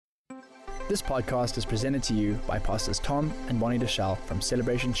This podcast is presented to you by Pastors Tom and Bonnie Deshelle from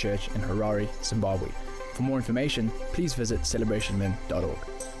Celebration Church in Harare, Zimbabwe. For more information, please visit celebrationmen.org.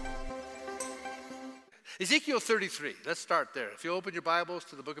 Ezekiel 33, let's start there. If you open your Bibles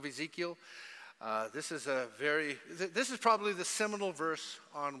to the book of Ezekiel, this is probably the seminal verse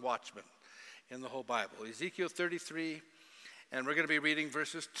on watchmen in the whole Bible. Ezekiel 33, and we're going to be reading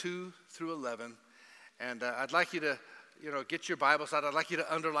verses 2 through 11. And I'd like you to, get your Bibles out. I'd like you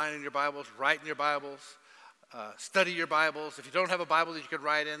to underline in your Bibles, write in your Bibles, study your Bibles. If you don't have a Bible that you can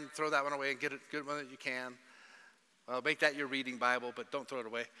write in, throw that one away and get a good one that you can. Make that your reading Bible, but don't throw it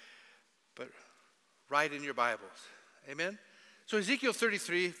away. But write in your Bibles. Amen? So Ezekiel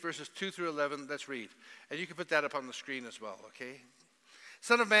 33, verses 2 through 11, let's read. And you can put that up on the screen as well, okay?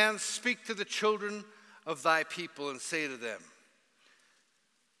 Son of man, speak to the children of thy people and say to them,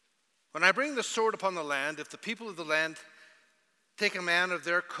 when I bring the sword upon the land, if the people of the land take a man of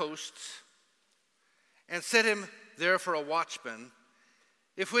their coasts and set him there for a watchman,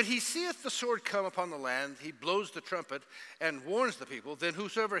 if when he seeth the sword come upon the land, he blows the trumpet and warns the people, then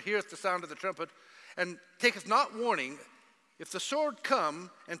whosoever heareth the sound of the trumpet and taketh not warning, if the sword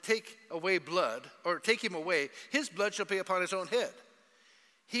come and take away blood, or take him away, his blood shall be upon his own head.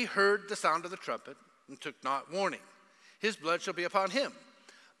 He heard the sound of the trumpet and took not warning. His blood shall be upon him.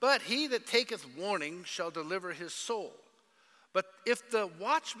 But he that taketh warning shall deliver his soul. But if the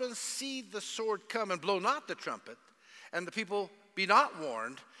watchman see the sword come and blow not the trumpet, and the people be not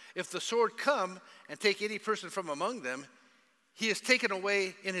warned, if the sword come and take any person from among them, he is taken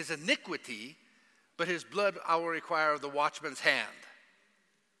away in his iniquity, but his blood I will require of the watchman's hand.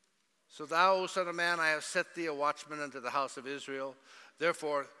 So thou, O son of man, I have set thee a watchman unto the house of Israel.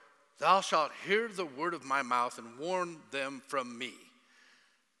 Therefore thou shalt hear the word of my mouth and warn them from me.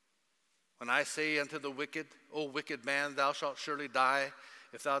 When I say unto the wicked, O wicked man, thou shalt surely die,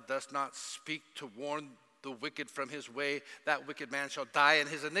 if thou dost not speak to warn the wicked from his way, that wicked man shall die in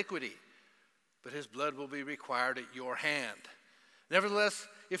his iniquity, but his blood will be required at your hand. Nevertheless,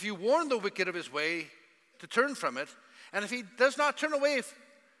 if you warn the wicked of his way to turn from it, and if he does not turn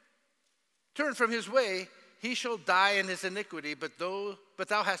from his way, he shall die in his iniquity, but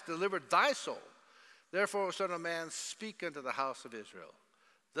thou hast delivered thy soul. Therefore, O son of man, speak unto the house of Israel.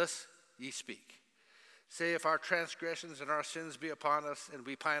 Thus ye speak. Say, if our transgressions and our sins be upon us, and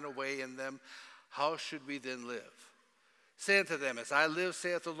we pine away in them, how should we then live? Say unto them, as I live,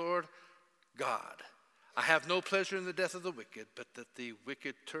 saith the Lord God, I have no pleasure in the death of the wicked, but that the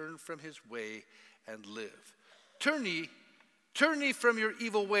wicked turn from his way and live. Turn ye from your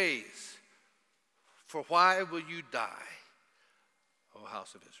evil ways, for why will you die, O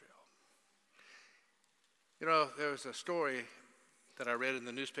house of Israel? There was a story that I read in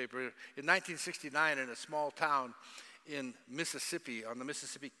the newspaper. In 1969, in a small town in Mississippi, on the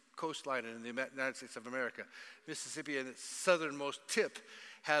Mississippi coastline in the United States of America, Mississippi in its southernmost tip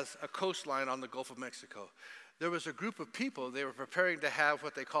has a coastline on the Gulf of Mexico. There was a group of people, they were preparing to have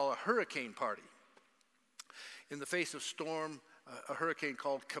what they call a hurricane party in the face of a hurricane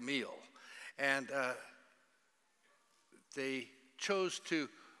called Camille. And they chose to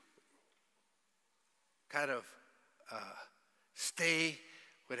kind of stay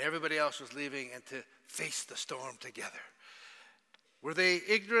when everybody else was leaving and to face the storm together. Were they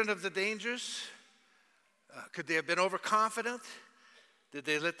ignorant of the dangers? Could they have been overconfident? Did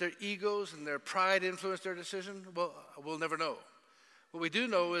they let their egos and their pride influence their decision? Well, we'll never know. What we do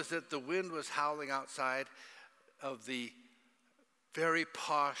know is that the wind was howling outside of the very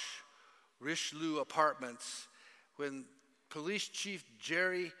posh Richelieu apartments when Police Chief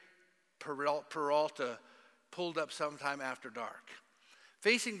Jerry Peralta pulled up sometime after dark.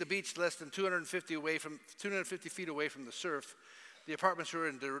 Facing the beach less than 250 feet away from the surf, the apartments were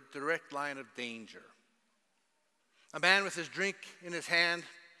in direct line of danger. A man with his drink in his hand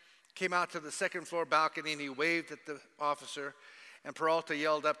came out to the second floor balcony and he waved at the officer, and Peralta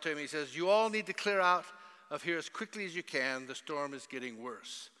yelled up to him. He says, "You all need to clear out of here as quickly as you can. The storm is getting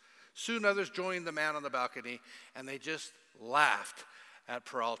worse." Soon others joined the man on the balcony, and they just laughed at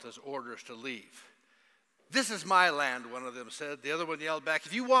Peralta's orders to leave. "This is my land," one of them said. The other one yelled back,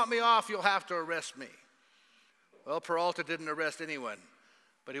 "If you want me off, you'll have to arrest me." Well, Peralta didn't arrest anyone,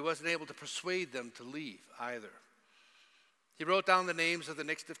 but he wasn't able to persuade them to leave either. He wrote down the names of the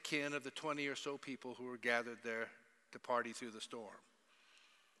next of kin of the 20 or so people who were gathered there to party through the storm.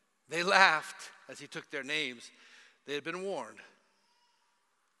 They laughed as he took their names. They had been warned,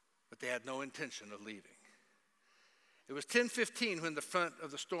 but they had no intention of leaving. It was 10:15 when the front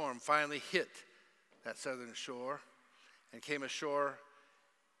of the storm finally hit that southern shore and came ashore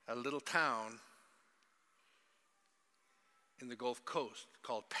a little town in the Gulf Coast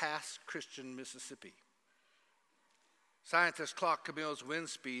called Pass Christian, Mississippi. Scientists clocked Camille's wind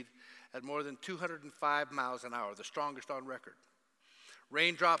speed at more than 205 miles an hour, the strongest on record.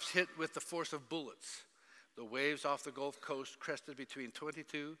 Raindrops hit with the force of bullets. The waves off the Gulf Coast crested between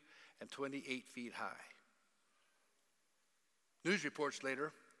 22 and 28 feet high. News reports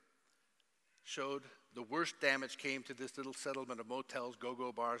later showed the worst damage came to this little settlement of motels,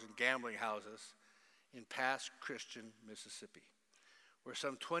 go-go bars, and gambling houses in Pass Christian, Mississippi, where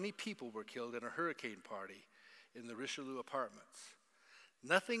some 20 people were killed in a hurricane party in the Richelieu Apartments.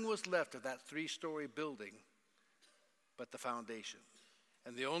 Nothing was left of that 3-story building but the foundation.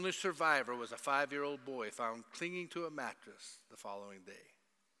 And the only survivor was a 5-year-old boy found clinging to a mattress the following day.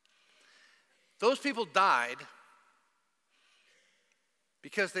 Those people died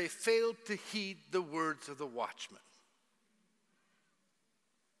because they failed to heed the words of the watchman.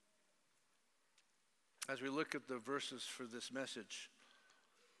 As we look at the verses for this message,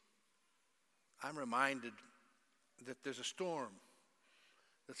 I'm reminded that there's a storm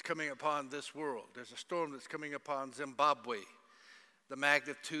that's coming upon this world. There's a storm that's coming upon Zimbabwe, the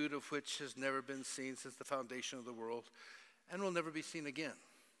magnitude of which has never been seen since the foundation of the world and will never be seen again.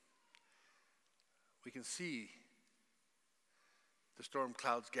 We can see the storm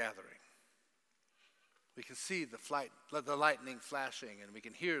clouds gathering. We can see the lightning flashing, and we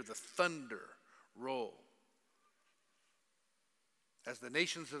can hear the thunder roll as the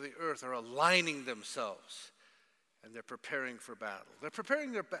nations of the earth are aligning themselves and they're preparing for battle. They're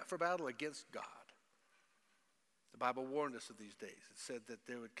preparing for battle against God. The Bible warned us of these days. It said that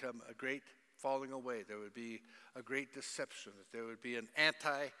there would come a great falling away. There would be a great deception. That there would be an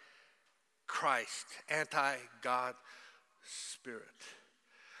anti-Christ, anti-God spirit.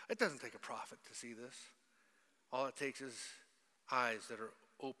 It doesn't take a prophet to see this. All it takes is eyes that are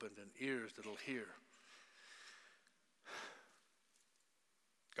opened and ears that'll hear.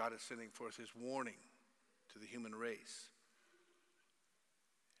 God is sending forth his warning to the human race.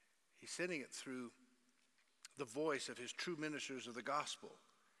 He's sending it through the voice of his true ministers of the gospel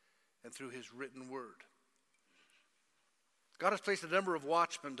and through his written word. God has placed a number of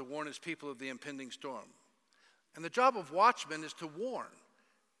watchmen to warn his people of the impending storm. And the job of watchmen is to warn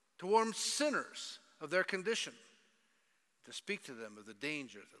sinners of their condition, to speak to them of the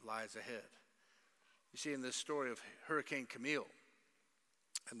danger that lies ahead. You see in this story of Hurricane Camille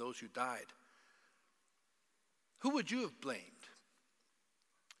and those who died, who would you have blamed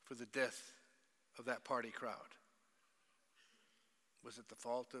for the death of that party crowd? Was it the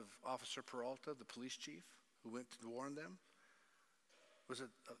fault of Officer Peralta, the police chief, who went to warn them? Was it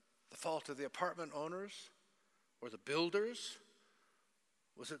the fault of the apartment owners or the builders?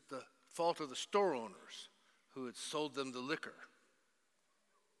 Was it the fault of the store owners who had sold them the liquor?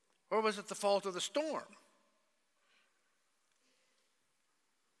 Or was it the fault of the storm?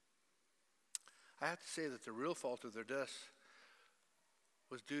 I have to say that the real fault of their deaths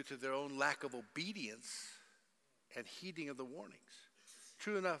was due to their own lack of obedience and heeding of the warnings.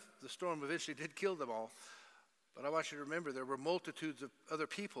 True enough, the storm eventually did kill them all, but I want you to remember there were multitudes of other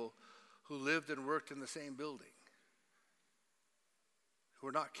people who lived and worked in the same building who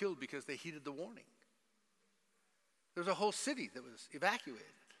were not killed because they heeded the warning. There was a whole city that was evacuated.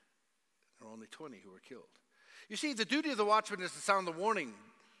 There were only 20 who were killed. You see, the duty of the watchman is to sound the warning,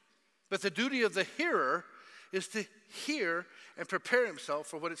 but the duty of the hearer is to hear and prepare himself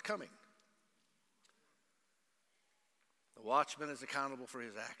for what is coming. The watchman is accountable for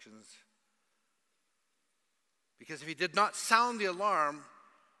his actions, because if he did not sound the alarm,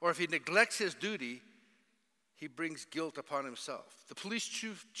 or if he neglects his duty, he brings guilt upon himself. The police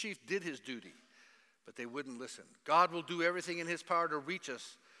chief did his duty, but they wouldn't listen. God will do everything in his power to reach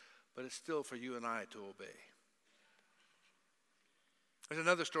us, but it's still for you and I to obey. There's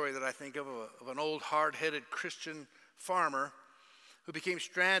another story that I think of an old hard-headed Christian farmer who became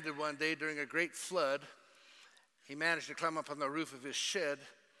stranded one day during a great flood. He managed to climb up on the roof of his shed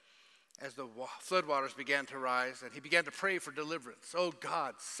as the floodwaters began to rise, and he began to pray for deliverance. Oh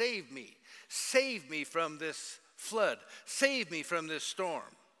God, save me from this flood, save me from this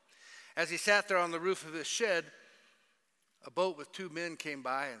storm. As he sat there on the roof of his shed, a boat with 2 men came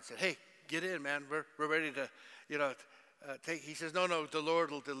by and said, "Hey, get in, man, we're ready to, take." He says, no, the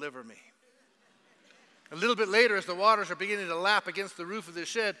Lord will deliver me. A little bit later, as the waters are beginning to lap against the roof of the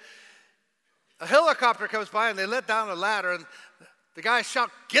shed, a helicopter comes by and they let down a ladder, and the guys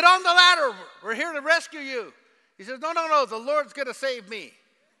shout, "Get on the ladder, we're here to rescue you." He says, no, the Lord's going to save me.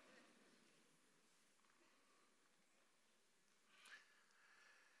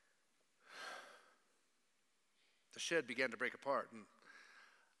 The shed began to break apart, and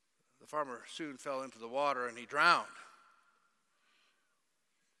the farmer soon fell into the water and he drowned.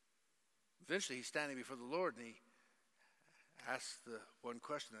 eventually he's standing before the Lord, and he asked the one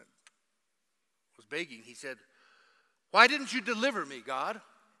question that was begging. He said, "Why didn't you deliver me, God?"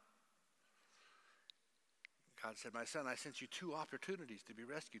 God said, "My son, I sent you 2 opportunities to be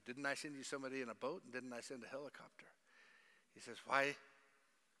rescued. Didn't I send you somebody in a boat, and didn't I send a helicopter?" He says, "Why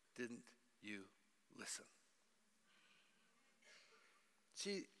didn't you listen?"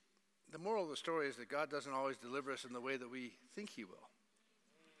 See, the moral of the story is that God doesn't always deliver us in the way that we think he will.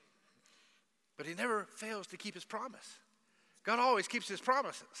 But he never fails to keep his promise. God always keeps his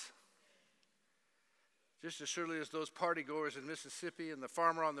promises. Just as surely as those party goers in Mississippi and the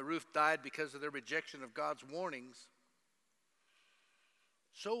farmer on the roof died because of their rejection of God's warnings,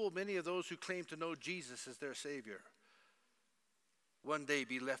 so will many of those who claim to know Jesus as their Savior one day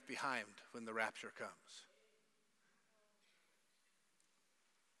be left behind when the rapture comes.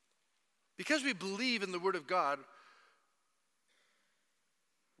 Because we believe in the Word of God,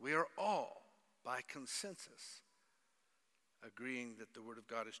 we are all, by consensus, agreeing that the Word of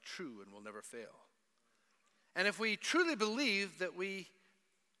God is true and will never fail. And if we truly believe that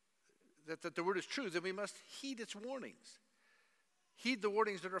the Word is true, then we must heed its warnings. Heed the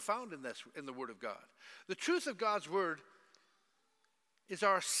warnings that are found in the Word of God. The truth of God's Word is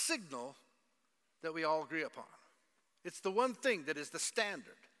our signal that we all agree upon. It's the one thing that is the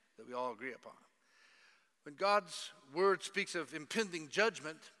standard that we all agree upon. When God's Word speaks of impending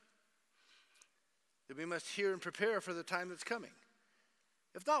judgment, then we must hear and prepare for the time that's coming.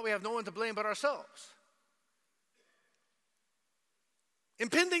 If not, we have no one to blame but ourselves.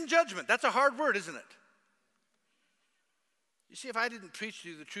 Impending judgment, that's a hard word, isn't it? You see, if I didn't preach to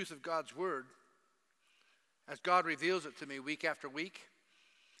you the truth of God's Word, as God reveals it to me week after week,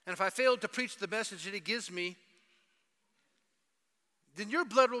 and if I failed to preach the message that he gives me, then your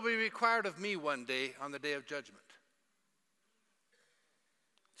blood will be required of me one day on the day of judgment.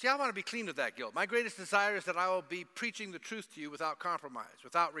 See, I want to be clean of that guilt. My greatest desire is that I will be preaching the truth to you without compromise,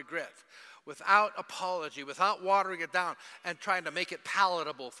 without regret, without apology, without watering it down and trying to make it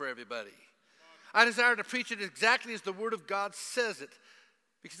palatable for everybody. I desire to preach it exactly as the Word of God says it,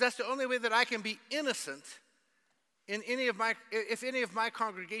 because that's the only way that I can be innocent if any of my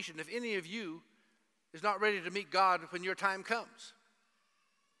congregation, if any of you is not ready to meet God when your time comes.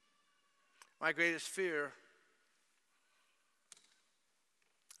 My greatest fear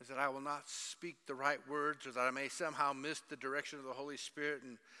is that I will not speak the right words, or that I may somehow miss the direction of the Holy Spirit,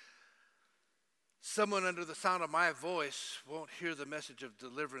 and someone under the sound of my voice won't hear the message of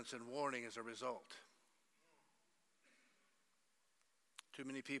deliverance and warning as a result. Too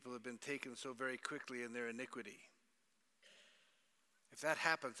many people have been taken so very quickly in their iniquity. If that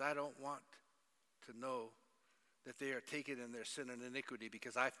happens, I don't want to know that they are taken in their sin and iniquity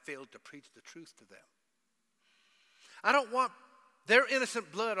because I failed to preach the truth to them. I don't want their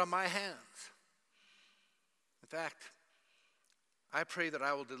innocent blood on my hands. In fact, I pray that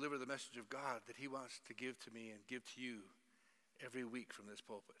I will deliver the message of God that he wants to give to me and give to you every week from this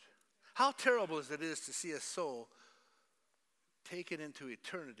pulpit. How terrible is it to see a soul taken into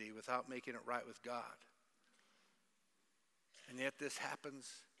eternity without making it right with God. And yet this happens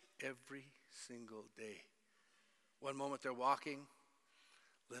every single day. One moment they're walking,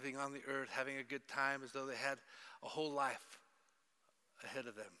 living on the earth, having a good time as though they had a whole life ahead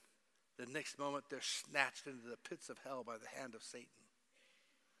of them. The next moment they're snatched into the pits of hell by the hand of Satan.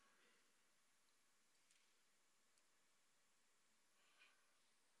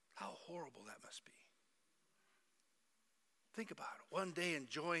 How horrible that must be. Think about it. One day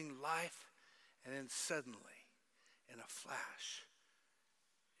enjoying life, and then suddenly, in a flash,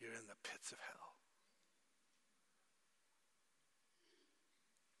 you're in the pits of hell.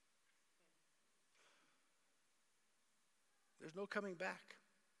 There's no coming back.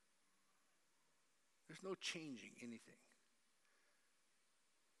 There's no changing anything.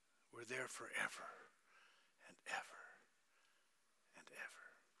 We're there forever and ever and ever.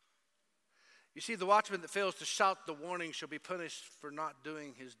 You see, the watchman that fails to shout the warning shall be punished for not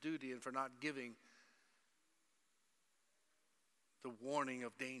doing his duty and for not giving the warning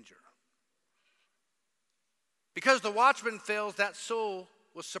of danger. Because the watchman fails, that soul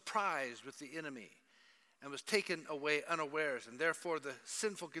was surprised with the enemy and was taken away unawares, and therefore the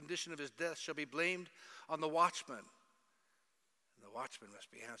sinful condition of his death shall be blamed on the watchman, and the watchman must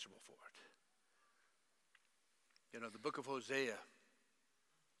be answerable for it. You know, the book of Hosea,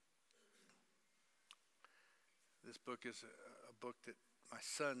 this book is a book that my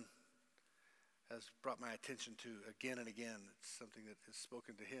son has brought my attention to again and again. It's something that has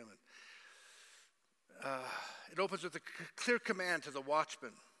spoken to him. And it opens with a clear command to the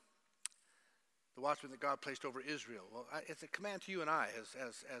watchman the watchman that God placed over Israel. Well, it's a command to you and I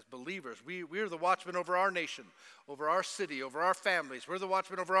as believers. We're the watchmen over our nation, over our city, over our families. We're the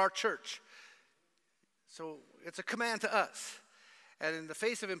watchmen over our church. So it's a command to us. And in the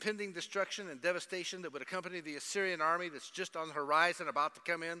face of impending destruction and devastation that would accompany the Assyrian army that's just on the horizon about to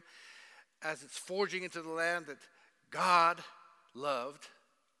come in, as it's forging into the land that God loved,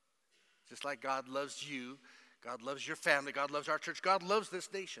 just like God loves you, God loves your family, God loves our church, God loves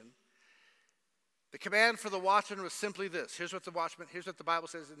this nation. The command for the watchman was simply this. Here's what the Bible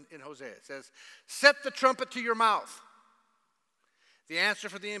says in Hosea. It says, set the trumpet to your mouth. The answer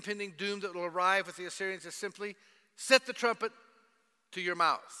for the impending doom that will arrive with the Assyrians is simply, set the trumpet to your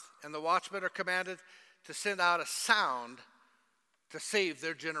mouth. And the watchmen are commanded to send out a sound to save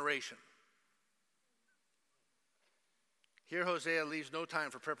their generation. Here Hosea leaves no time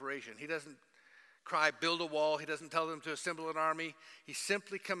for preparation. He doesn't cry, build a wall. He doesn't tell them to assemble an army. He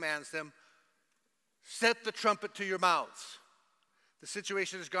simply commands them, set the trumpet to your mouths. The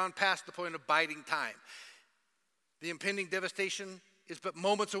situation has gone past the point of biding time. The impending devastation is but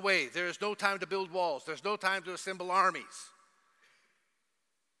moments away. There is no time to build walls. There's no time to assemble armies.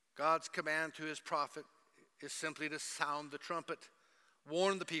 God's command to his prophet is simply to sound the trumpet.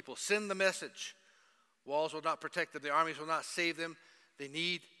 Warn the people. Send the message. Walls will not protect them. The armies will not save them. They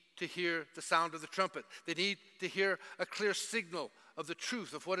need to hear the sound of the trumpet. They need to hear a clear signal of the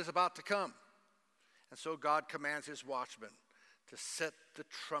truth of what is about to come. And so God commands his watchmen to set the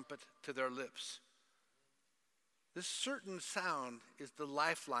trumpet to their lips. This certain sound is the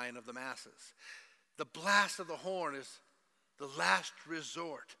lifeline of the masses. The blast of the horn is the last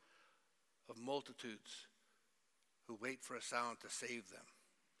resort of multitudes who wait for a sound to save them.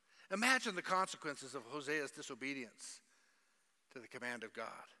 Imagine the consequences of Hosea's disobedience to the command of God.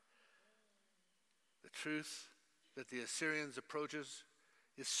 The truth that the Assyrians approaches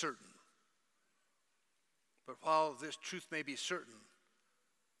is certain. But while this truth may be certain,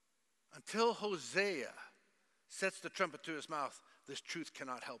 until Hosea sets the trumpet to his mouth, this truth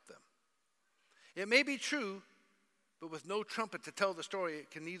cannot help them. It may be true, but with no trumpet to tell the story,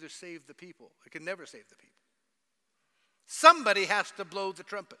 it can neither save the people. It can never save the people. Somebody has to blow the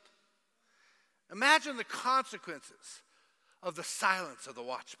trumpet. Imagine the consequences of the silence of the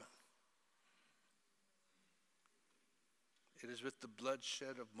watchman. It is with the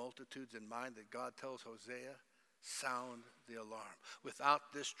bloodshed of multitudes in mind that God tells Hosea, sound the alarm. Without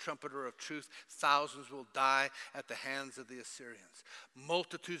this trumpeter of truth, thousands will die at the hands of the Assyrians.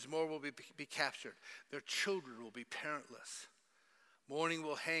 Multitudes more will be captured. Their children will be parentless. Morning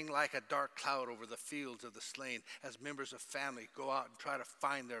will hang like a dark cloud over the fields of the slain as members of family go out and try to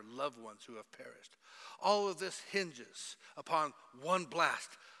find their loved ones who have perished. All of this hinges upon one blast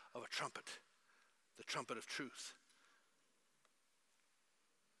of a trumpet, the trumpet of truth.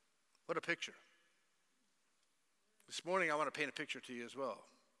 What a picture. This morning I want to paint a picture to you as well.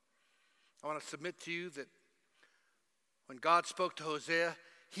 I want to submit to you that when God spoke to Hosea,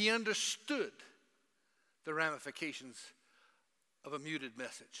 he understood the ramifications of a muted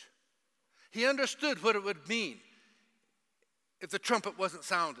message. He understood what it would mean if the trumpet wasn't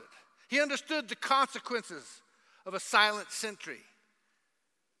sounded. He understood the consequences of a silent sentry.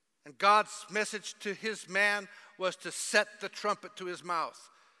 And God's message to his man was to set the trumpet to his mouth.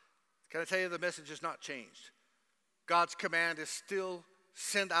 Can I tell you, the message has not changed. God's command is still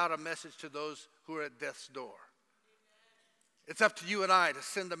send out a message to those who are at death's door. It's up to you and I to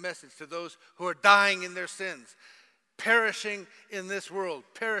send a message to those who are dying in their sins, perishing in this world,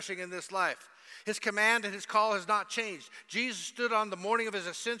 perishing in this life. His command and his call has not changed. Jesus stood on the morning of his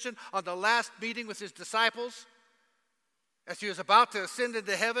ascension, on the last meeting with his disciples, as he was about to ascend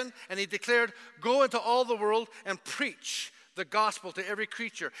into heaven, and he declared, go into all the world and preach the gospel to every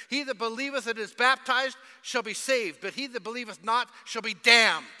creature. He that believeth and is baptized shall be saved, but he that believeth not shall be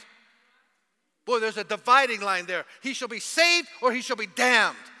damned. Boy, there's a dividing line there. He shall be saved or he shall be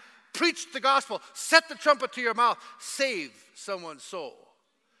damned. Preach the gospel. Set the trumpet to your mouth. Save someone's soul.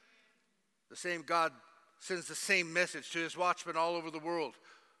 The same God sends the same message to his watchmen all over the world.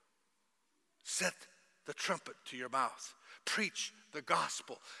 Set the trumpet to your mouth. Preach the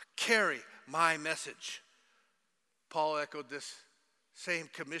gospel. Carry my message. Paul echoed this same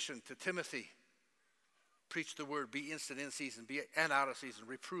commission to Timothy. Preach the word, be instant in season, and out of season,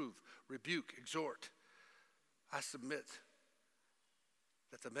 reprove, rebuke, exhort. I submit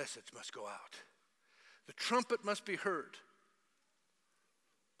that the message must go out. The trumpet must be heard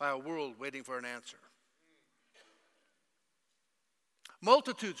by a world waiting for an answer.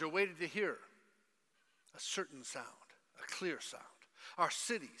 Multitudes are waiting to hear a certain sound, a clear sound. Our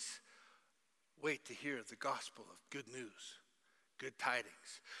cities wait to hear the gospel of good news, good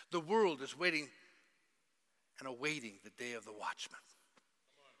tidings. The world is waiting and awaiting the day of the watchman.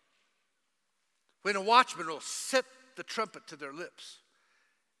 When a watchman will set the trumpet to their lips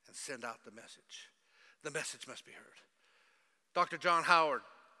and send out the message must be heard. Dr. John Howard,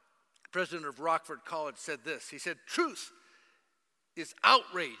 president of Rockford College, said this. He said, truth is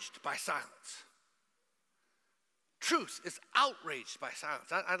outraged by silence. Truth is outraged by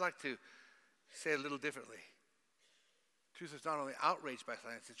silence. I'd like to say it a little differently. Truth is not only outraged by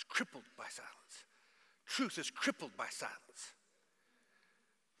silence, it's crippled by silence. Truth is crippled by silence.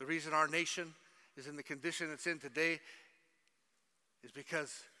 The reason our nation is in the condition it's in today is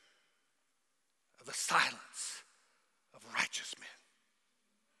because of the silence of righteous men.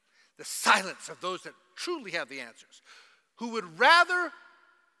 The silence of those that truly have the answers, who would rather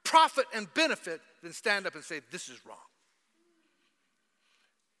profit and benefit than stand up and say, this is wrong.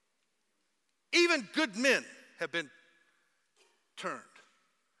 Even good men have been turned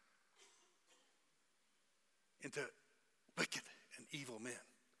into wicked and evil men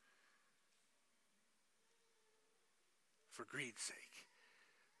for greed's sake.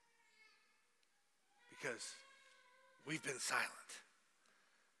 Because we've been silent.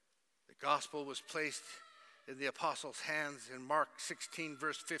 The gospel was placed in the apostles' hands in Mark 16,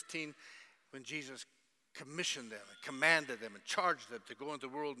 verse 15, when Jesus commissioned them and commanded them and charged them to go into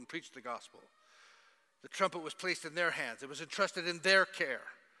the world and preach the gospel. The trumpet was placed in their hands. It was entrusted in their care.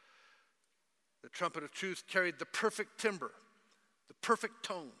 The trumpet of truth carried the perfect timbre, the perfect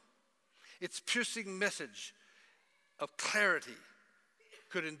tone. Its piercing message of clarity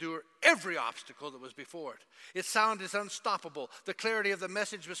could endure every obstacle that was before it. Its sound is unstoppable. The clarity of the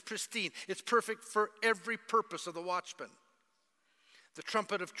message was pristine. It's perfect for every purpose of the watchman. The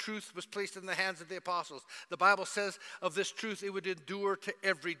trumpet of truth was placed in the hands of the apostles. The Bible says of this truth, it would endure to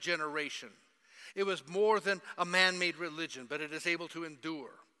every generation. It was more than a man-made religion, but it is able to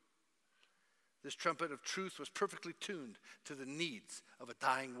endure. This trumpet of truth was perfectly tuned to the needs of a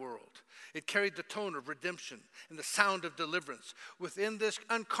dying world. It carried the tone of redemption and the sound of deliverance. Within this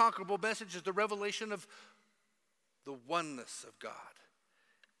unconquerable message is the revelation of the oneness of God.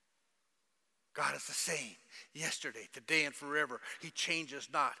 God is the same yesterday, today, and forever. He changes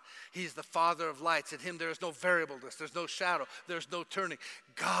not. He is the Father of lights. In him there is no variableness. There's no shadow. There's no turning.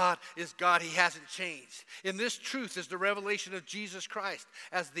 God is God. He hasn't changed. In this truth is the revelation of Jesus Christ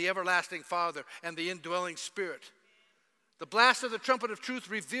as the everlasting Father and the indwelling Spirit. The blast of the trumpet of truth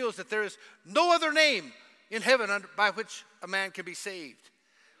reveals that there is no other name in heaven by which a man can be saved.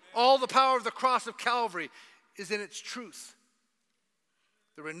 All the power of the cross of Calvary is in its truth.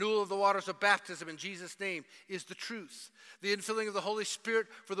 The renewal of the waters of baptism in Jesus' name is the truth. The infilling of the Holy Spirit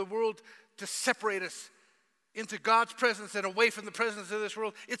for the world to separate us into God's presence and away from the presence of this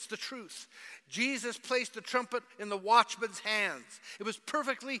world, it's the truth. Jesus placed the trumpet in the watchman's hands. It was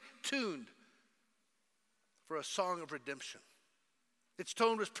perfectly tuned for a song of redemption. Its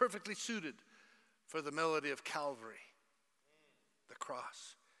tone was perfectly suited for the melody of Calvary, the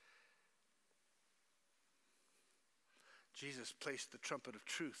cross. Jesus placed the trumpet of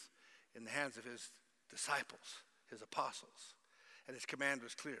truth in the hands of his disciples, his apostles, and his command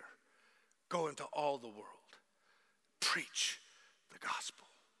was clear. Go into all the world. Preach the gospel.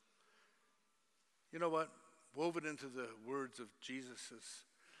 You know what? Woven into the words of Jesus'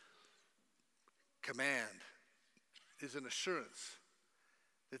 command is an assurance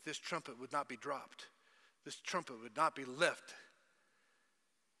that this trumpet would not be dropped. This trumpet would not be left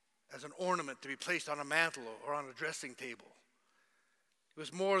as an ornament to be placed on a mantle or on a dressing table. It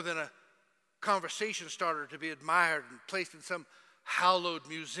was more than a conversation starter to be admired and placed in some hallowed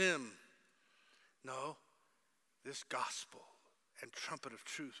museum. No, this gospel and trumpet of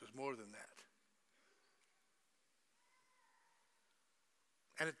truth was more than that.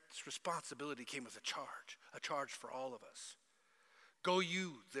 And its responsibility came with a charge for all of us. Go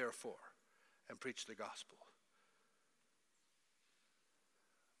you, therefore, and preach the gospel.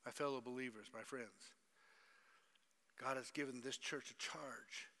 My fellow believers, my friends, God has given this church a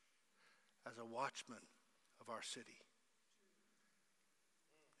charge as a watchman of our city.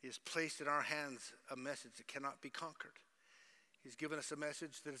 He has placed in our hands a message that cannot be conquered. He's given us a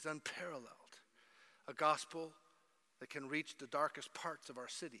message that is unparalleled, a gospel that can reach the darkest parts of our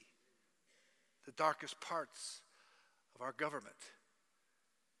city, the darkest parts of our government.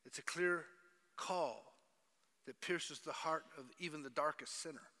 It's a clear call that pierces the heart of even the darkest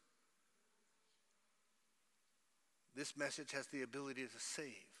sinner. This message has the ability to save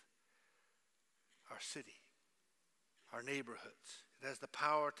our city, our neighborhoods. It has the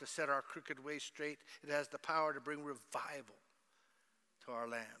power to set our crooked ways straight. It has the power to bring revival to our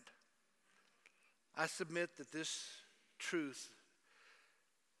land. I submit that this truth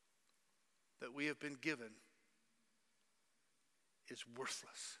that we have been given is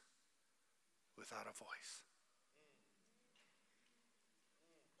worthless without a voice.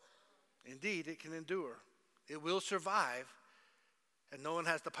 Indeed, it can endure. It will survive, and no one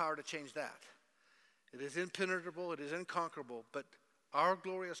has the power to change that. It is impenetrable, it is unconquerable, but our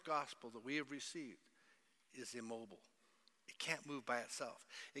glorious gospel that we have received is immobile. It can't move by itself.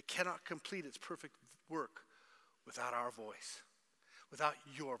 It cannot complete its perfect work without our voice, without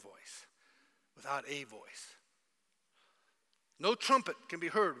your voice, without a voice. No trumpet can be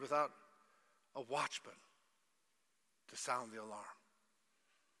heard without a watchman to sound the alarm.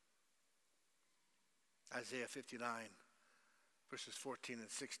 Isaiah 59, verses 14 and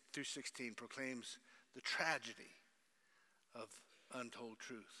 6 through 16 proclaims the tragedy of untold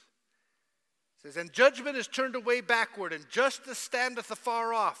truth. It says, "And judgment is turned away backward, and justice standeth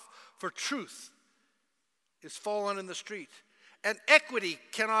afar off, for truth is fallen in the street, and equity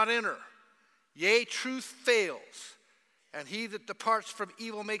cannot enter. Yea, truth fails, and he that departs from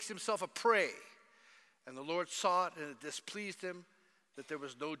evil makes himself a prey. And the Lord saw it, and it displeased him that there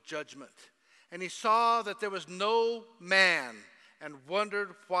was no judgment. And he saw that there was no man, and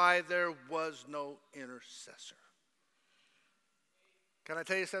wondered why there was no intercessor." Can I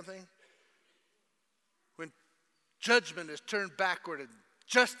tell you something? When judgment is turned backward, and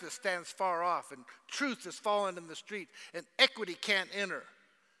justice stands far off, and truth is fallen in the street, and equity can't enter,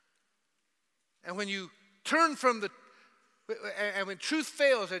 and when you turn from and when truth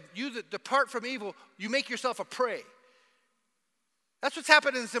fails, and you that depart from evil, you make yourself a prey. That's what's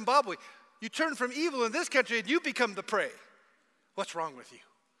happened in Zimbabwe. You turn from evil in this country and you become the prey. What's wrong with you?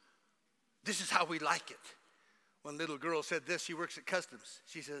 This is how we like it. One little girl said this. She works at customs.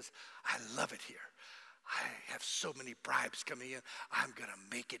 She says, "I love it here. I have so many bribes coming in. I'm going to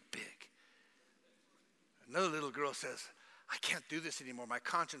make it big." Another little girl says, "I can't do this anymore. My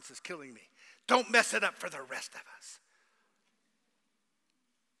conscience is killing me." Don't mess it up for the rest of us.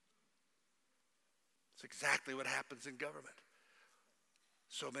 It's exactly what happens in government.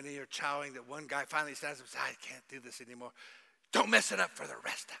 So many are chowing that one guy finally stands up and says, "I can't do this anymore." Don't mess it up for the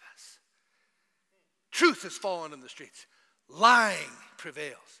rest of us. Truth has fallen in the streets. Lying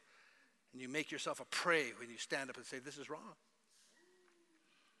prevails. And you make yourself a prey when you stand up and say, "This is wrong."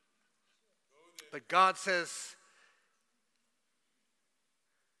 But God says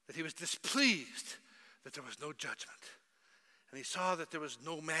that he was displeased that there was no judgment. And he saw that there was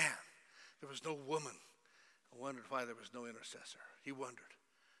no man, there was no woman, and wondered why there was no intercessor. He wondered.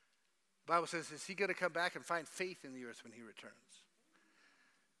 The Bible says, is he going to come back and find faith in the earth when he returns?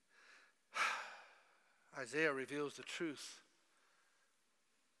 Isaiah reveals the truth.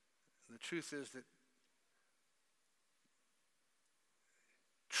 And the truth is that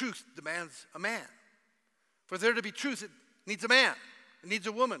truth demands a man. For there to be truth, it needs a man. It needs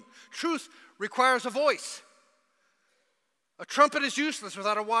a woman. Truth requires a voice. A trumpet is useless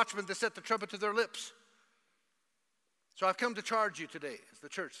without a watchman to set the trumpet to their lips. So I've come to charge you today as the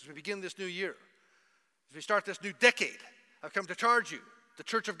church, as we begin this new year, as we start this new decade. I've come to charge you, the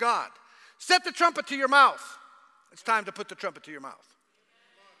church of God. Set the trumpet to your mouth. It's time to put the trumpet to your mouth.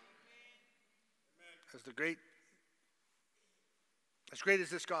 As great as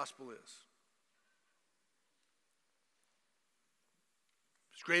this gospel is,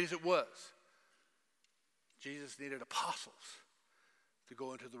 as great as it was, Jesus needed apostles to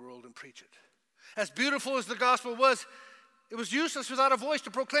go into the world and preach it. As beautiful as the gospel was, it was useless without a voice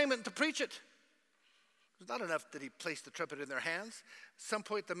to proclaim it and to preach it. It was not enough that he placed the trumpet in their hands. At some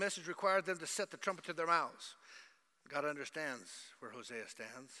point, the message required them to set the trumpet to their mouths. God understands where Hosea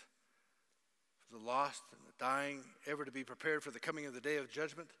stands. For the lost and the dying ever to be prepared for the coming of the day of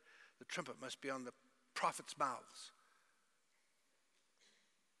judgment, the trumpet must be on the prophets' mouths.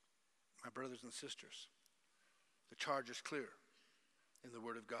 My brothers and sisters, the charge is clear in the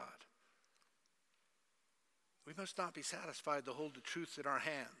Word of God. We must not be satisfied to hold the truth in our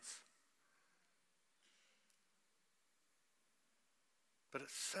hands. But at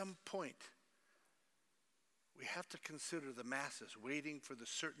some point, we have to consider the masses waiting for the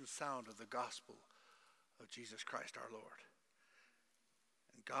certain sound of the gospel of Jesus Christ our Lord.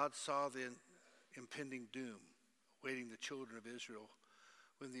 And God saw the impending doom awaiting the children of Israel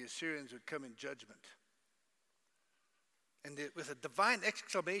when the Assyrians would come in judgment. And with a divine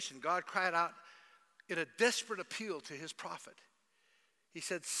exclamation, God cried out in a desperate appeal to his prophet. He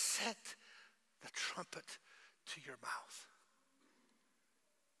said, "Set the trumpet to your mouth.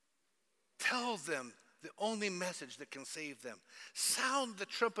 Tell them the only message that can save them. Sound the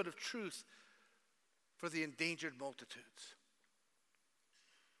trumpet of truth for the endangered multitudes."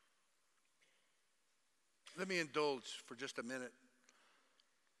 Let me indulge for just a minute.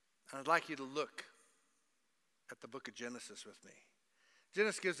 And I'd like you to look at the book of Genesis with me.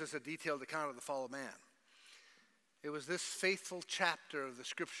 Genesis gives us a detailed account of the fall of man. It was this faithful chapter of the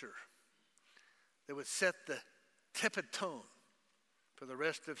scripture that would set the tepid tone for the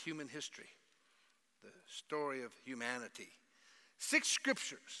rest of human history, the story of humanity. 6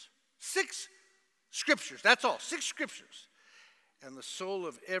 scriptures, that's all, 6 scriptures. And the soul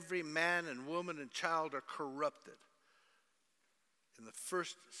of every man and woman and child are corrupted in the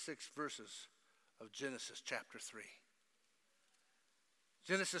first 6 verses of Genesis chapter 3.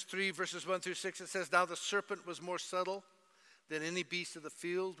 Genesis 3 verses 1 through 6, it says, "Now the serpent was more subtle than any beast of the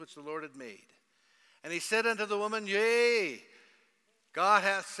field which the Lord had made. And he said unto the woman, Yea, God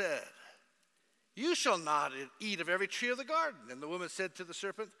hath said, You shall not eat of every tree of the garden. And the woman said to the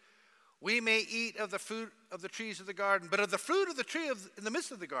serpent, We may eat of the fruit of the trees of the garden, but of the fruit of the tree in the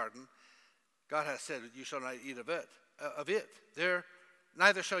midst of the garden, God hath said, You shall not eat of it.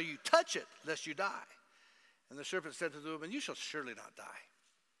 Neither shall you touch it, lest you die. And the serpent said to the woman, You shall surely not die.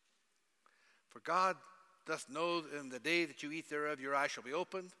 For God doth know in the day that you eat thereof, your eyes shall be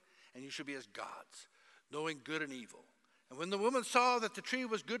opened, and you shall be as gods, knowing good and evil. And when the woman saw that the tree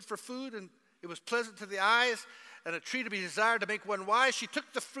was good for food, and it was pleasant to the eyes, and a tree to be desired to make one wise, she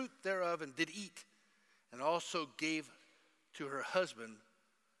took the fruit thereof and did eat, and also gave to her husband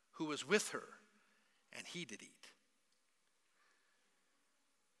who was with her, and he did eat.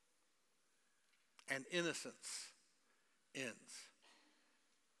 And innocence ends.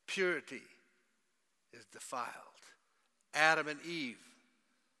 Purity is defiled. Adam and Eve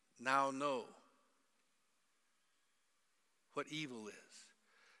now know what evil is,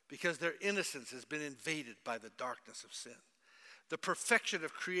 because their innocence has been invaded by the darkness of sin. The perfection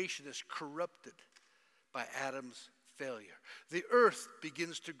of creation is corrupted by Adam's failure. The earth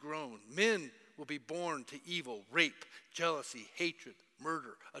begins to groan. Men will be born to evil, rape, jealousy, hatred,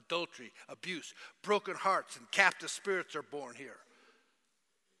 murder, adultery, abuse. Broken hearts and captive spirits are born here.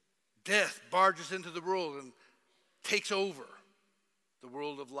 Death barges into the world and takes over the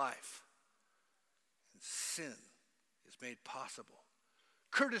world of life. And sin is made possible,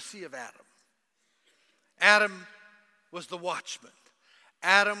 courtesy of Adam. Adam was the watchman.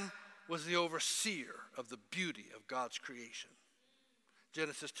 Adam was the overseer of the beauty of God's creation.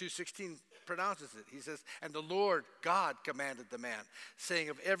 Genesis 2:16 pronounces it. He says, And the Lord God commanded the man, saying,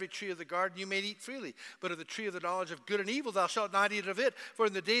 Of every tree of the garden you may eat freely, but of the tree of the knowledge of good and evil thou shalt not eat of it, for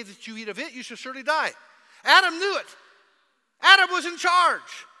in the day that you eat of it you shall surely die. Adam knew it. Adam was in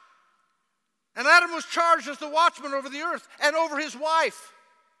charge. And Adam was charged as the watchman over the earth and over his wife.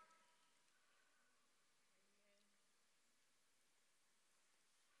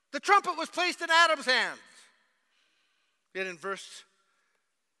 The trumpet was placed in Adam's hands. Yet in verse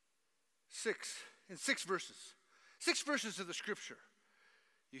 6, in 6 verses of the scripture,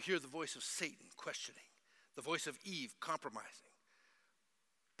 you hear the voice of Satan questioning, the voice of Eve compromising.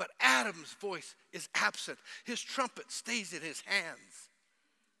 But Adam's voice is absent. His trumpet stays in his hands.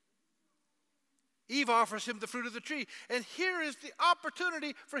 Eve offers him the fruit of the tree, and here is the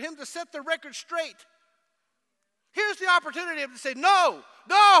opportunity for him to set the record straight. Here's the opportunity to say, no,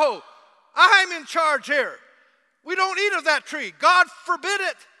 I'm in charge here. We don't eat of that tree. God forbid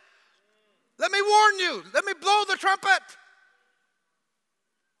it. Let me warn you. Let me blow the trumpet.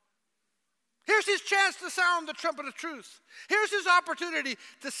 Here's his chance to sound the trumpet of truth. Here's his opportunity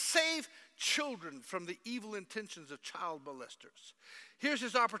to save children from the evil intentions of child molesters. Here's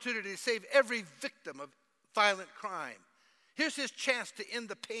his opportunity to save every victim of violent crime. Here's his chance to end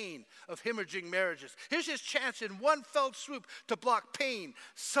the pain of hemorrhaging marriages. Here's his chance in one fell swoop to block pain,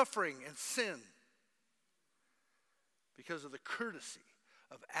 suffering, and sin. Because of the courtesy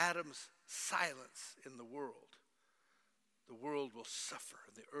of Adam's silence in the world will suffer,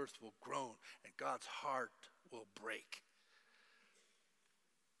 and the earth will groan, and God's heart will break.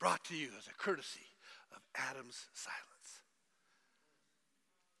 Brought to you as a courtesy of Adam's silence.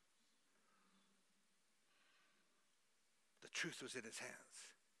 The truth was in his hands,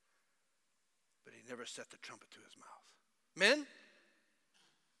 but he never set the trumpet to his mouth. Men,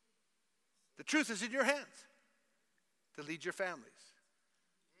 the truth is in your hands to lead your families.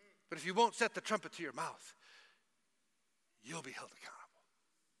 But if you won't set the trumpet to your mouth, you'll be held accountable.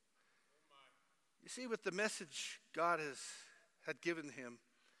 You see, with the message God had given him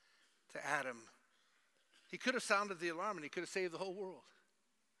to Adam, he could have sounded the alarm and he could have saved the whole world.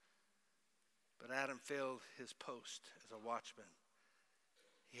 But Adam failed his post as a watchman.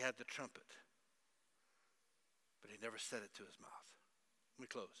 He had the trumpet, but he never set it to his mouth. Let me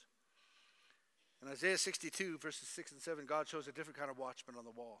close. In Isaiah 62, verses 6 and 7, God shows a different kind of watchman on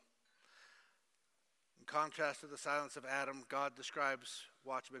the wall. In contrast to the silence of Adam, God describes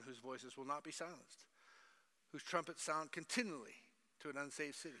watchmen whose voices will not be silenced, whose trumpets sound continually to an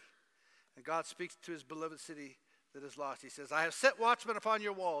unsaved city. And God speaks to his beloved city that is lost. He says, I have set watchmen upon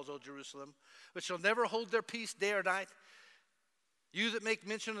your walls, O Jerusalem, which shall never hold their peace day or night. You that make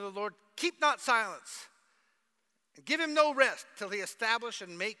mention of the Lord, keep not silence, and give him no rest till he establish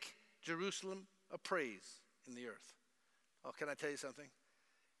and make Jerusalem a praise in the earth. Oh, can I tell you something?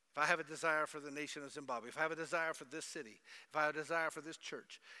 If I have a desire for the nation of Zimbabwe, if I have a desire for this city, if I have a desire for this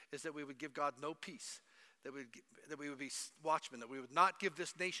church, is that we would give God no peace, that we would be watchmen, that we would not give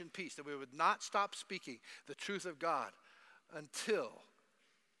this nation peace, that we would not stop speaking the truth of God until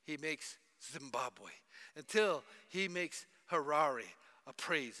he makes Zimbabwe, until he makes Harare a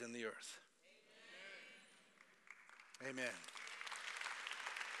praise in the earth. Amen.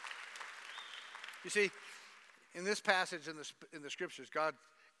 You see, in this passage in the scriptures, God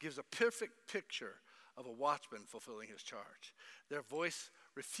gives a perfect picture of a watchman fulfilling his charge. Their voice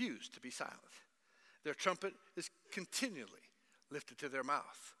refused to be silent. Their trumpet is continually lifted to their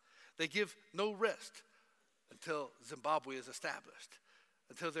mouth. They give no rest until Zimbabwe is established,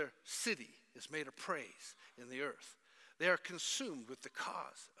 until their city is made a praise in the earth. They are consumed with the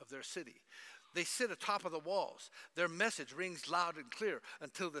cause of their city. They sit atop of the walls. Their message rings loud and clear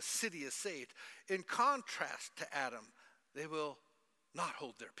until the city is saved. In contrast to Adam, they will not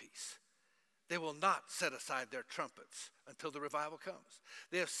hold their peace. They will not set aside their trumpets until the revival comes.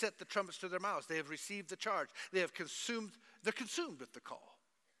 They have set the trumpets to their mouths. They have received the charge. They're consumed with the call.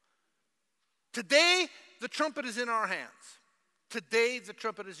 Today, the trumpet is in our hands. Today, the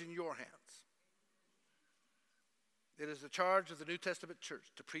trumpet is in your hands. It is the charge of the New Testament church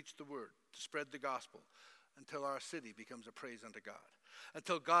to preach the word, to spread the gospel, until our city becomes a praise unto God.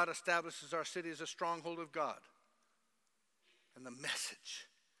 Until God establishes our city as a stronghold of God. And the message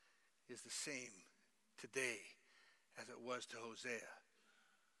is the same today as it was to Hosea.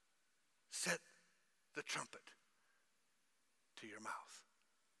 Set the trumpet to your mouth.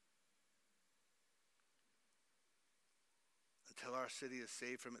 Until our city is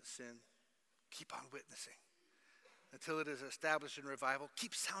saved from its sin, keep on witnessing. Until it is established in revival,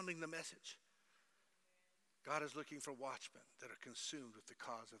 keep sounding the message. God is looking for watchmen that are consumed with the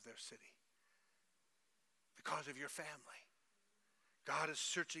cause of their city, the cause of your family. God is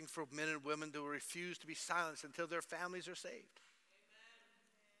searching for men and women who will refuse to be silenced until their families are saved.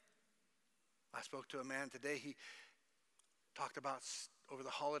 Amen. I spoke to a man today. He talked about over the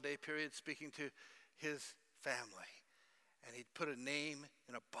holiday period speaking to his family. And he'd put a name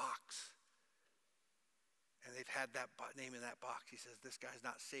in a box. And they've had that name in that box. He says, this guy's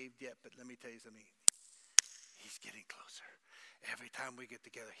not saved yet, but let me tell you something. He's getting closer. Every time we get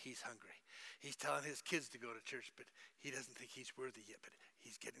together, he's hungry. He's telling his kids to go to church, but he doesn't think he's worthy yet, but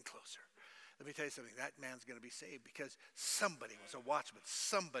he's getting closer. Let me tell you something. That man's going to be saved because somebody was a watchman.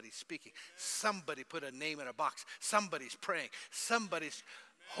 Somebody's speaking. Somebody put a name in a box. Somebody's praying. Somebody's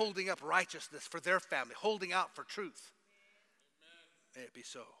holding up righteousness for their family, holding out for truth. May it be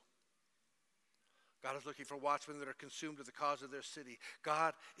so. God is looking for watchmen that are consumed with the cause of their city.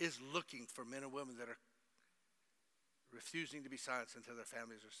 God is looking for men and women that are refusing to be silenced until their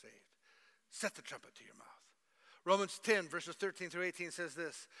families are saved. Set the trumpet to your mouth. Romans 10, verses 13 through 18 says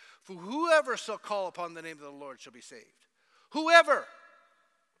this, for whoever shall call upon the name of the Lord shall be saved. Whoever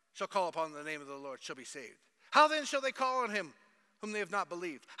shall call upon the name of the Lord shall be saved. How then shall they call on him whom they have not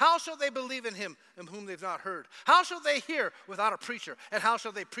believed? How shall they believe in him in whom they've not heard? How shall they hear without a preacher? And how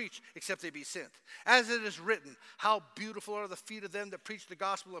shall they preach except they be sent? As it is written, how beautiful are the feet of them that preach the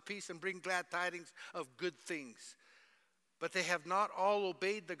gospel of peace and bring glad tidings of good things. But they have not all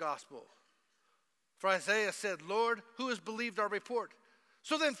obeyed the gospel. For Isaiah said, Lord, who has believed our report?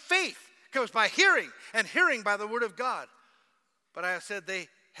 So then faith comes by hearing, and hearing by the word of God. But I have said,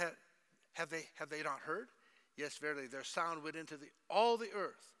 have they not heard? Yes, verily, their sound went into all the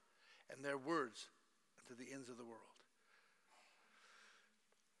earth, and their words unto the ends of the world.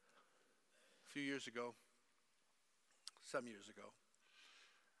 A few years ago, some years ago,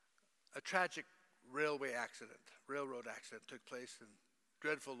 a tragic railroad accident took place, and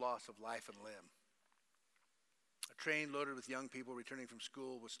dreadful loss of life and limb. A train loaded with young people returning from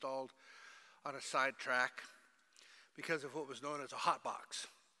school was stalled on a side track because of what was known as a hot box.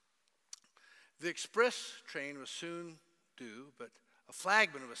 The express train was soon due, but a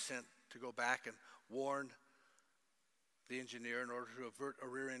flagman was sent to go back and warn the engineer in order to avert a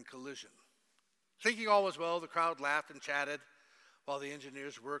rear-end collision. Thinking all was well, the crowd laughed and chatted while the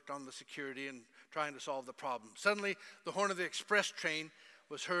engineers worked on the security and trying to solve the problem. Suddenly, the horn of the express train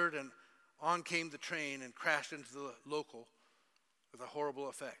was heard, and on came the train and crashed into the local with a horrible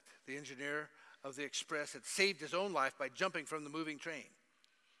effect. The engineer of the express had saved his own life by jumping from the moving train.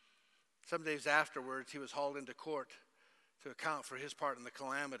 Some days afterwards, he was hauled into court to account for his part in the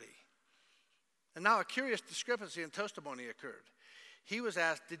calamity. And now a curious discrepancy in testimony occurred. He was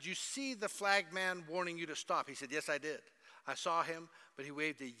asked, "Did you see the flag man warning you to stop?" He said, "Yes, I did. I saw him, but he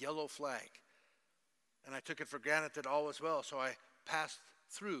waved a yellow flag. And I took it for granted that all was well, so I passed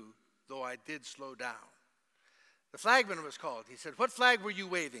through, though I did slow down." The flagman was called. He said, "What flag were you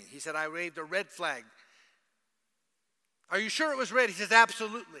waving?" He said, "I waved a red flag." "Are you sure it was red?" He says,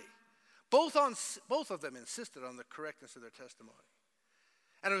 "Absolutely." Both of them insisted on the correctness of their testimony.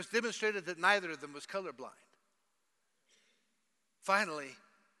 And it was demonstrated that neither of them was colorblind. Finally,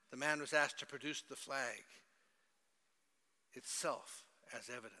 the man was asked to produce the flag itself as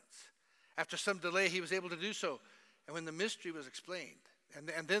evidence. After some delay, he was able to do so. And when the mystery was explained, and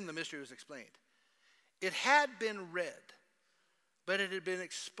then the mystery was explained, it had been red, but it had been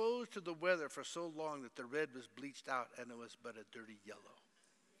exposed to the weather for so long that the red was bleached out and it was but a dirty yellow.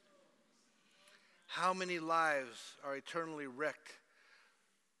 How many lives are eternally wrecked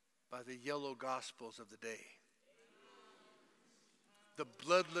by the yellow gospels of the day? The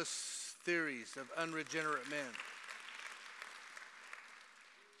bloodless theories of unregenerate men.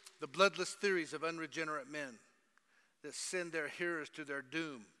 The bloodless theories of unregenerate men that send their hearers to their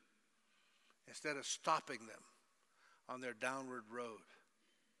doom instead of stopping them on their downward road.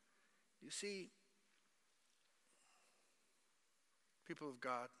 You see, people of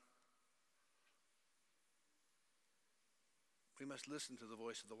God, we must listen to the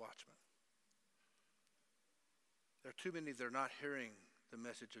voice of the watchman. There are too many that are not hearing the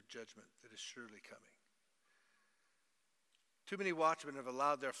message of judgment that is surely coming. Too many watchmen have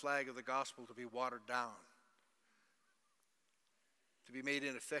allowed their flag of the gospel to be watered down, to be made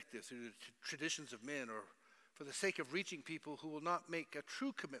ineffective through the traditions of men or for the sake of reaching people who will not make a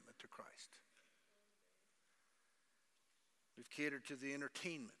true commitment to Christ. We've catered to the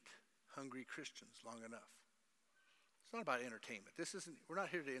entertainment-hungry Christians long enough. It's not about entertainment. We're not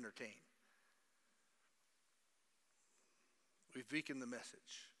here to entertain. We've weakened the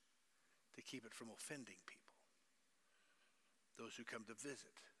message to keep it from offending people. Those who come to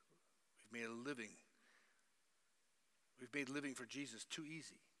visit. We've made living for Jesus too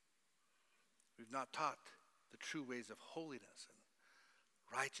easy. We've not taught the true ways of holiness and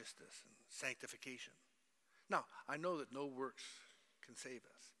righteousness and sanctification. Now, I know that no works can save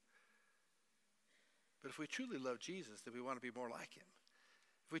us. But if we truly love Jesus, then we want to be more like him.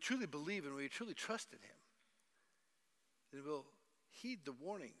 If we truly believe and we truly trust in him, then we'll heed the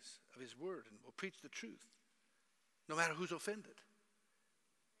warnings of his word and we'll preach the truth, no matter who's offended.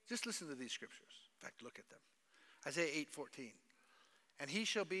 Just listen to these scriptures. In fact, look at them. Isaiah 8:14. "And he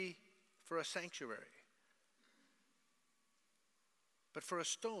shall be for a sanctuary, but for a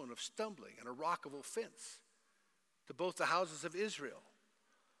stone of stumbling and a rock of offense to both the houses of Israel,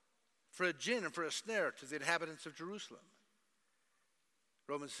 for a gin and for a snare to the inhabitants of Jerusalem."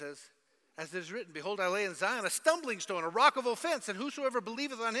 Romans says, "As it is written, behold, I lay in Zion a stumbling stone, a rock of offense, and whosoever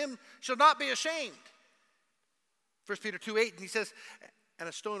believeth on him shall not be ashamed." 1 Peter 2:8, and he says, "And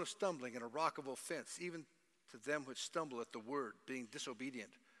a stone of stumbling and a rock of offense, even to them which stumble at the word, being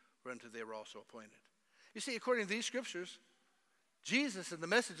disobedient, whereunto they were also appointed." You see, according to these scriptures, Jesus and the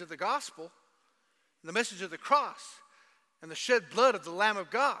message of the gospel, and the message of the cross, and the shed blood of the Lamb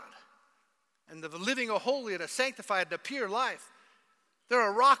of God, and of living a holy and a sanctified and a pure life, they're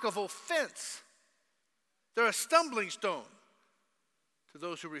a rock of offense. They're a stumbling stone to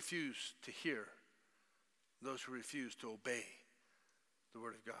those who refuse to hear, those who refuse to obey the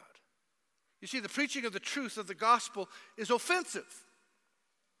word of God. You see, the preaching of the truth of the gospel is offensive.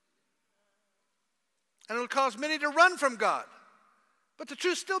 And it will cause many to run from God. But the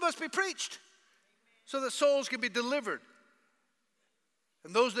truth still must be preached so that souls can be delivered.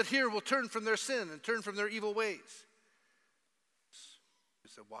 And those that hear will turn from their sin and turn from their evil ways.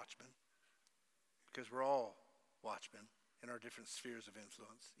 It's a watchman, because we're all watchmen in our different spheres of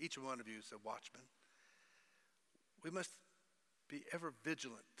influence. Each one of you is a watchman. We must be ever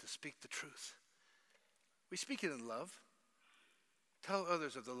vigilant to speak the truth. We speak it in love. Tell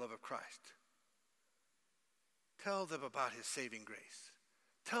others of the love of Christ. Tell them about his saving grace.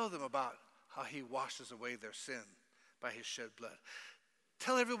 Tell them about how he washes away their sin by his shed blood.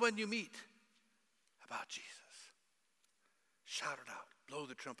 Tell everyone you meet about Jesus. Shout it out. Blow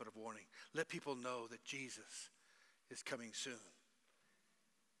the trumpet of warning. Let people know that Jesus is coming soon.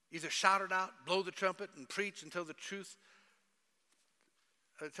 Either shout it out, blow the trumpet, and preach until the truth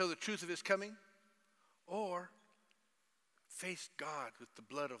of his coming, or face God with the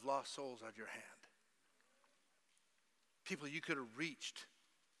blood of lost souls on your hand. People you could have reached.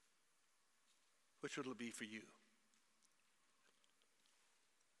 Which will it be for you?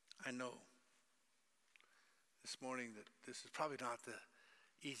 I know this morning that this is probably not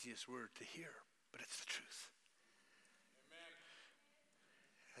the easiest word to hear, but it's the truth.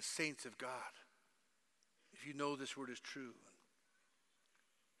 Amen. As saints of God, if you know this word is true,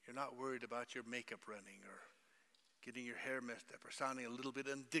 you're not worried about your makeup running or getting your hair messed up or sounding a little bit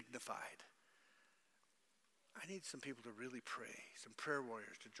undignified, I need some people to really pray, some prayer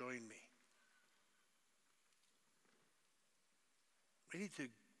warriors to join me. We need to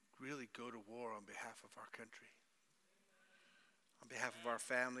really go to war on behalf of our country, on behalf of our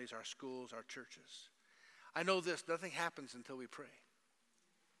families, our schools, our churches. I know this, nothing happens until we pray.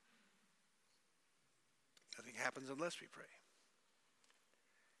 Nothing happens unless we pray.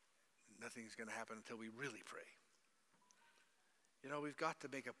 Nothing's going to happen until we really pray. You know, we've got to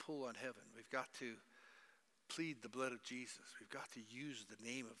make a pull on heaven. We've got to plead the blood of Jesus. We've got to use the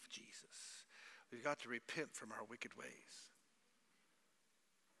name of Jesus. We've got to repent from our wicked ways.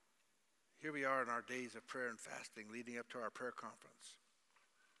 Here we are in our days of prayer and fasting leading up to our prayer conference.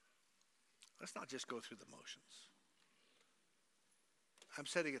 Let's not just go through the motions. I'm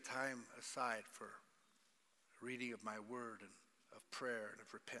setting a time aside for reading of my word and of prayer and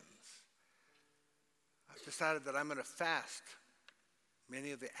of repentance. I've decided that I'm going to fast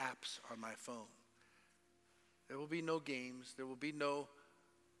many of the apps on my phone. There will be no games. There will be no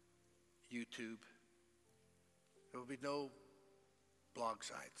YouTube. There will be no blog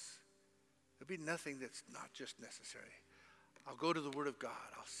sites. There'll be nothing that's not just necessary. I'll go to the Word of God.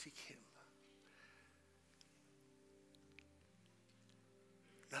 I'll seek Him.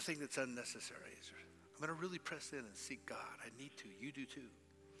 Nothing that's unnecessary. I'm going to really press in and seek God. I need to. You do too.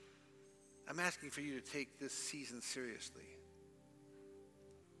 I'm asking for you to take this season seriously.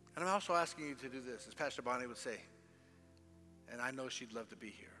 And I'm also asking you to do this, as Pastor Bonnie would say. And I know she'd love to be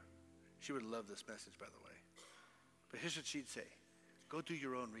here. She would love this message, by the way. But here's what she'd say. Go do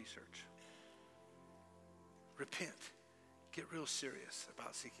your own research. Repent. Get real serious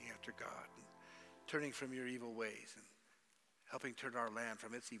about seeking after God and turning from your evil ways and helping turn our land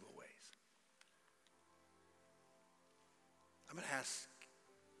from its evil ways. I'm going to ask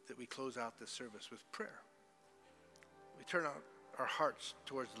that we close out this service with prayer. We turn our hearts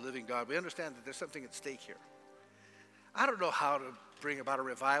towards the living God. We understand that there's something at stake here. I don't know how to bring about a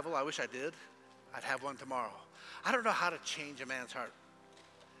revival. I wish I did. I'd have one tomorrow. I don't know how to change a man's heart.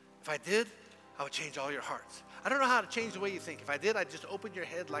 If I did, I would change all your hearts. I don't know how to change the way you think. If I did, I'd just open your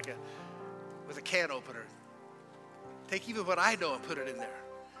head with a can opener. Take even what I know and put it in there.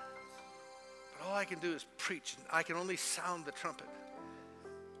 But all I can do is preach, and I can only sound the trumpet.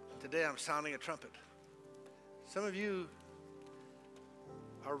 And today I'm sounding a trumpet. Some of you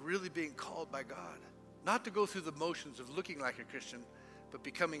are really being called by God, not to go through the motions of looking like a Christian, but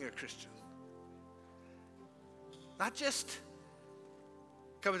becoming a Christian. Not just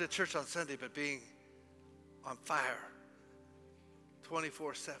coming to church on Sunday, but being on fire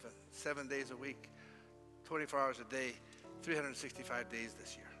 24/7, 7 days a week, 24 hours a day, 365 days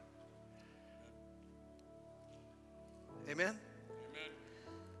this year. Amen? Amen.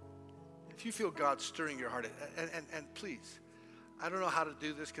 If you feel God stirring your heart, and please, I don't know how to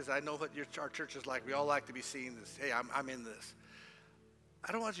do this because I know what our church is like. We all like to be seeing this. Hey, I'm in this.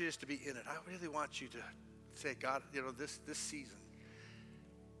 I don't want you just to be in it. I really want you to say, God, this season.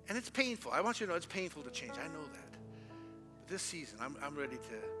 And it's painful. I want you to know it's painful to change. I know that. But this season, I'm ready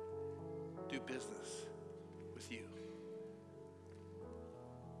to do business with you.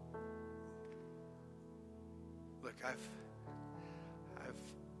 Look, I've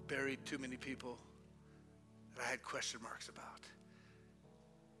buried too many people that I had question marks about.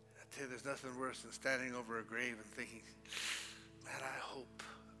 I tell you, there's nothing worse than standing over a grave and thinking, man, I hope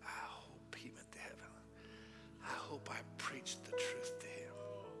he went to heaven. I hope I preached the truth to him.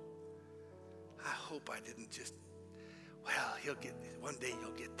 I hope I didn't just, one day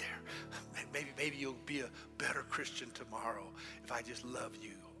you'll get there. Maybe you'll be a better Christian tomorrow if I just love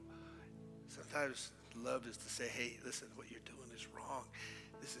you. Sometimes love is to say, hey, listen, what you're doing is wrong.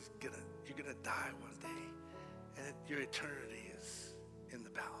 You're gonna die one day, and your eternity is in the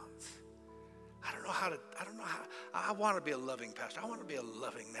balance. I want to be a loving pastor. I want to be a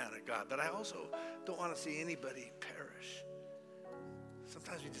loving man of God, but I also don't want to see anybody perish.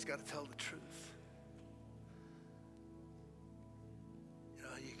 Sometimes we just got to tell the truth.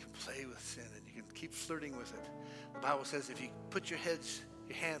 You can play with sin and you can keep flirting with it. The Bible says if you put your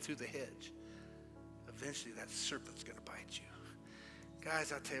hand through the hedge, eventually that serpent's going to bite you.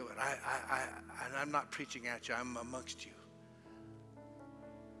 Guys, I'll tell you what, I'm not preaching at you. I'm amongst you.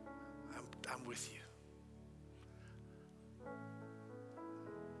 I'm with you.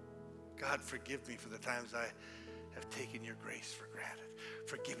 God, forgive me for the times I have have taken your grace for granted.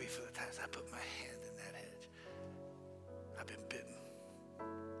 Forgive me for the times I put my hand in that hedge. I've been bitten.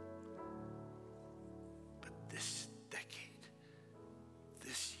 But this decade,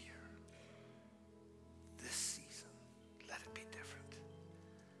 this year, this season, let it be different.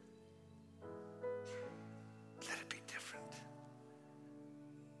 Let it be different.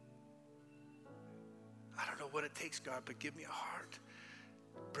 I don't know what it takes, God, but give me a heart.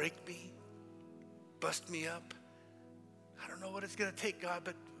 Break me. Bust me up. I don't know what it's going to take, God,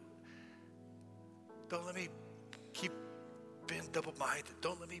 but don't let me keep being double-minded.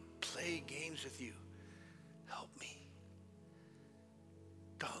 Don't let me play games with you. Help me.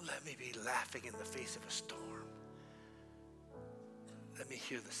 Don't let me be laughing in the face of a storm. Let me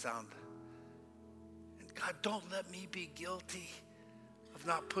hear the sound. And God, don't let me be guilty of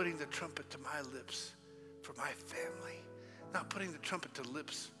not putting the trumpet to my lips for my family, not putting the trumpet to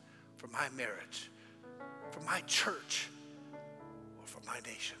lips for my marriage, for my church, or for my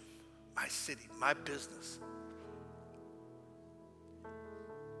nation, my city, my business.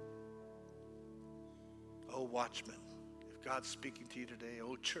 Oh, watchman, if God's speaking to you today,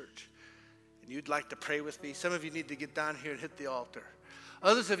 oh, church, and you'd like to pray with me, some of you need to get down here and hit the altar.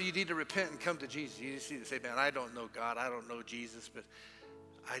 Others of you need to repent and come to Jesus. You just need to say, man, I don't know God, I don't know Jesus, but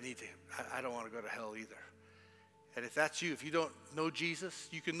I don't want to go to hell either. And if that's you, if you don't know Jesus,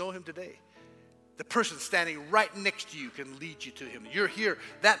 you can know him today. The person standing right next to you can lead you to him. You're here,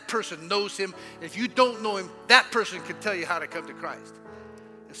 that person knows him. And if you don't know him, that person can tell you how to come to Christ.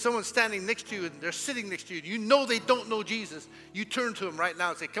 If someone's standing next to you and they're sitting next to you and you know they don't know Jesus, you turn to them right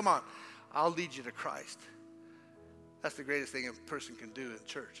now and say, come on, I'll lead you to Christ. That's the greatest thing a person can do in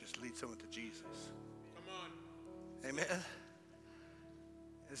church, is lead someone to Jesus. Come on. Amen.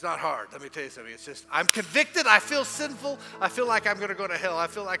 It's not hard. Let me tell you something. It's just, I'm convicted. I feel sinful. I feel like I'm going to go to hell. I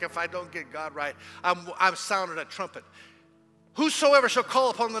feel like if I don't get God right, I'm sounding a trumpet. Whosoever shall call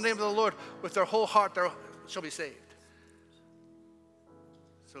upon the name of the Lord with their whole heart, they shall be saved.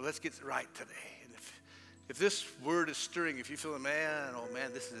 So let's get right today. And if this word is stirring, if you feel, man, oh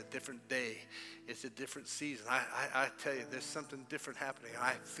man, this is a different day. It's a different season. I tell you, there's something different happening.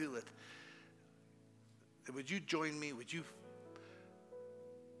 I feel it. Would you join me? Would you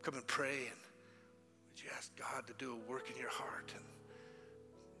come and pray, and would you ask God to do a work in your heart, and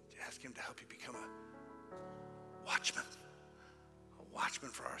would you ask him to help you become a watchman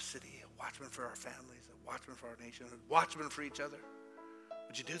for our city, a watchman for our families, a watchman for our nation, a watchman for each other?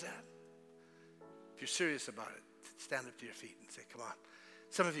 Would you do that? If you're serious about it, stand up to your feet and say, come on.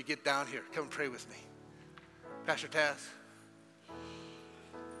 Some of you get down here. Come and pray with me. Pastor Taz,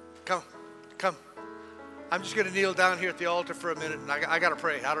 come. I'm just going to kneel down here at the altar for a minute, and I got to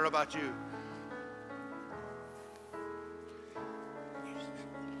pray. I don't know about you.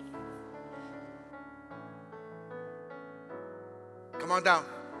 Come on down.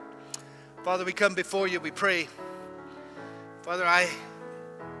 Father, we come before you. We pray. Father, I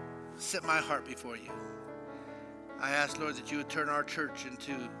set my heart before you. I ask, Lord, that you would turn our church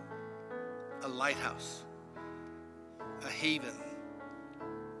into a lighthouse, a haven.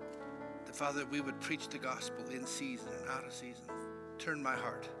 Father, we would preach the gospel in season and out of season. Turn my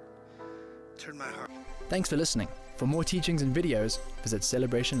heart. Turn my heart. Thanks for listening. For more teachings and videos, visit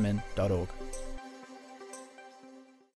celebrationmen.org.